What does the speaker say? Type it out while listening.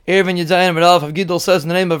Erevin Yedzayin Amid Aleph of Gidol says in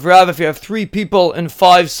the name of Rav, if you have 3 people in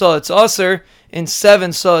 5 saw, it's aser. In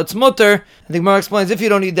 7 saw, it's mutter. And the Gemara explains if you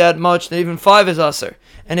don't need that much, then even 5 is aser.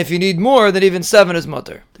 And if you need more, then even 7 is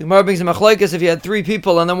mutter. The Gemara brings a machlekes if you had 3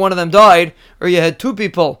 people and then one of them died, or you had 2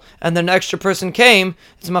 people and then an extra person came,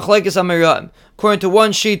 it's a machlekes amirayim. According to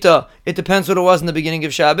one shita, it depends what it was in the beginning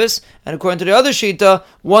of Shabbos, and according to the other shita,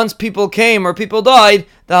 once people came or people died,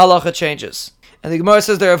 the halacha changes. And the Gemara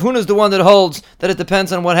says there, Rav Huna is the one that holds that it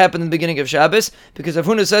depends on what happened in the beginning of Shabbos, because Rav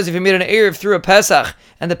Huna says if you made an Erev through a Pesach,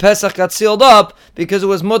 and the Pesach got sealed up, because it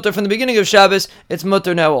was mutter from the beginning of Shabbos, it's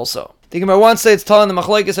mutter now also. The Gemara once says it's telling the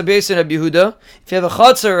Machlekes Rabbi Yossi and Rabbi Yehuda, if you have a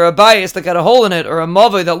chatzar or a bayis that got a hole in it, or a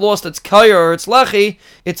mavoi that lost its kaya or its lechi,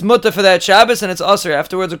 it's mutter for that Shabbos, and it's aser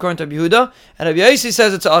afterwards according to Rabbi Yehuda, and Rabbi Yossi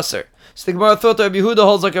says it's aser. So the Gemara thought that Rabbi Yehuda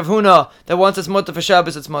holds like Rav Huna, that once it's mutter for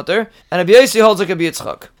Shabbos, it's mutter, and Rabbi Yossi holds like Rabbi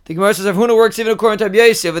Yitzchak. The Gemara says Rav Huna works even according to Rabbi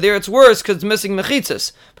Yossi. Over there it's worse because it's missing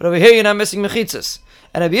mechitzas, but over here you're not missing mechitzas.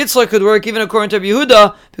 And Rabbi Yitzchak could work even according to Rabbi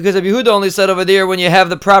Yehuda, because Rabbi Yehuda only said over there when you have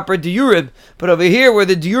the proper diurim, but over here where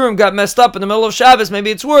the diurim got messed up in the middle of Shabbos,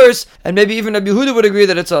 maybe it's worse, and maybe even Rabbi Yehuda would agree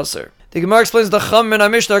that it's aser. The Gemara explains the Chum and our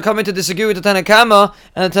Mishnah are coming to disagree with the Tanna Kama,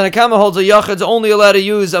 and the Tanna Kama holds a yachid's only allowed to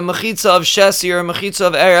use a mechitza of shesi or a mechitza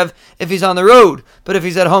of erev if he's on the road, but if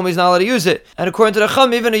he's at home he's not allowed to use it. And according to the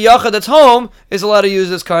Chum, even a yachid that's home is allowed to use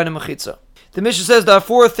this kind of mechitza. The Mishnah says there are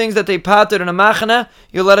 4 things that they pater in a machana.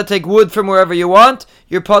 You're allowed to take wood from wherever you want,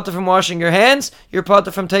 you're pater from washing your hands, you're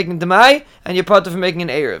pater from taking demai, and you're pater from making an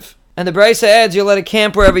erev. And the Brisa adds you're allowed to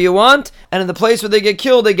camp wherever you want, and in the place where they get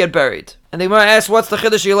killed, they get buried. And the Gemara asks, what's the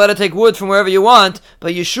chiddush? You're allowed to take wood from wherever you want,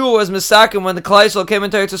 but Yeshua was misakim when the Klal Yisrael came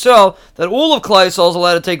into Eretz Yisrael, that all of Klal Yisrael is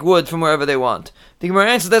allowed to take wood from wherever they want. The Gemara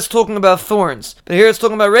answers that's talking about thorns, but here it's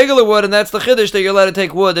talking about regular wood, and that's the chiddush that you're allowed to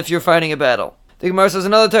take wood if you're fighting a battle. The Gemara says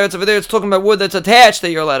another teretz over there, it's talking about wood that's attached that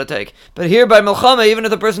you're allowed to take. But here by Milchama, even if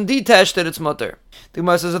the person detached it, it's mutter. The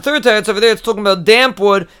Gemara says a third teretz over there, it's talking about damp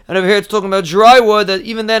wood, and over here it's talking about dry wood, that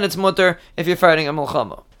even then it's mutter if you're fighting a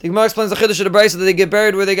Milchama. The Gemara explains the chiddush of the Brisa that they get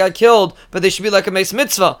buried where they got killed, but they should be like a meis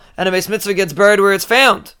mitzvah, and a meis mitzvah gets buried where it's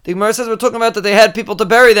found. The Gemara says we're talking about that they had people to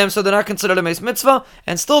bury them, so they're not considered a meis mitzvah,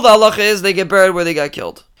 and still the halacha is they get buried where they got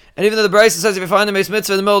killed. And even though the Brisa says if you find a meis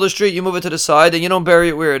mitzvah in the middle of the street, you move it to the side, and you don't bury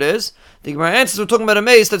it where it is. The Gemara answers we're talking about a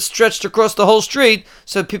mace that's stretched across the whole street,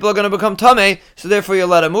 so people are going to become tamei, so therefore you're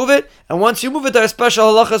allowed to move it. And once you move it, there are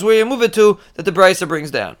special halachas where you move it to that the Brisa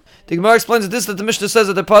brings down. The Gemara explains that the Mishnah says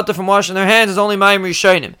that the pater from washing their hands is only mayim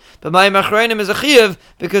rishonim, but mayim achreinim is a chiyuv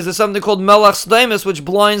because there's something called melach sdaimus which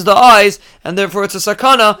blinds the eyes, and therefore it's a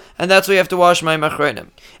sakana, and that's why you have to wash mayim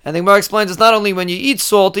achreinim. And the Gemara explains it's not only when you eat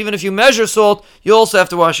salt, even if you measure salt, you also have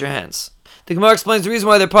to wash your hands. The Gemara explains the reason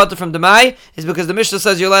why they're pater from demai is because the Mishnah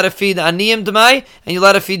says you're allowed to feed aniyim demai and you're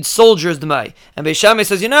allowed to feed soldiers demai. And Beis Shammai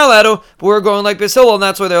says you're not allowed to, but we're going like Beis Hillel, and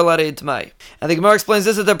that's why they're allowed to eat demai. And the Gemara explains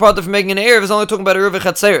this that they're pater from making an erev is only talking about erev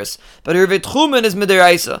chatzeres, but erev tchumen is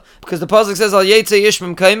midiraisa because the pasuk says al yetze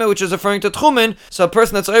yishmim kaima, which is referring to tchumen. So a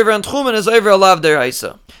person that's over on tchumen is over a lav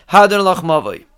deraisa. Hadin lach mavoi.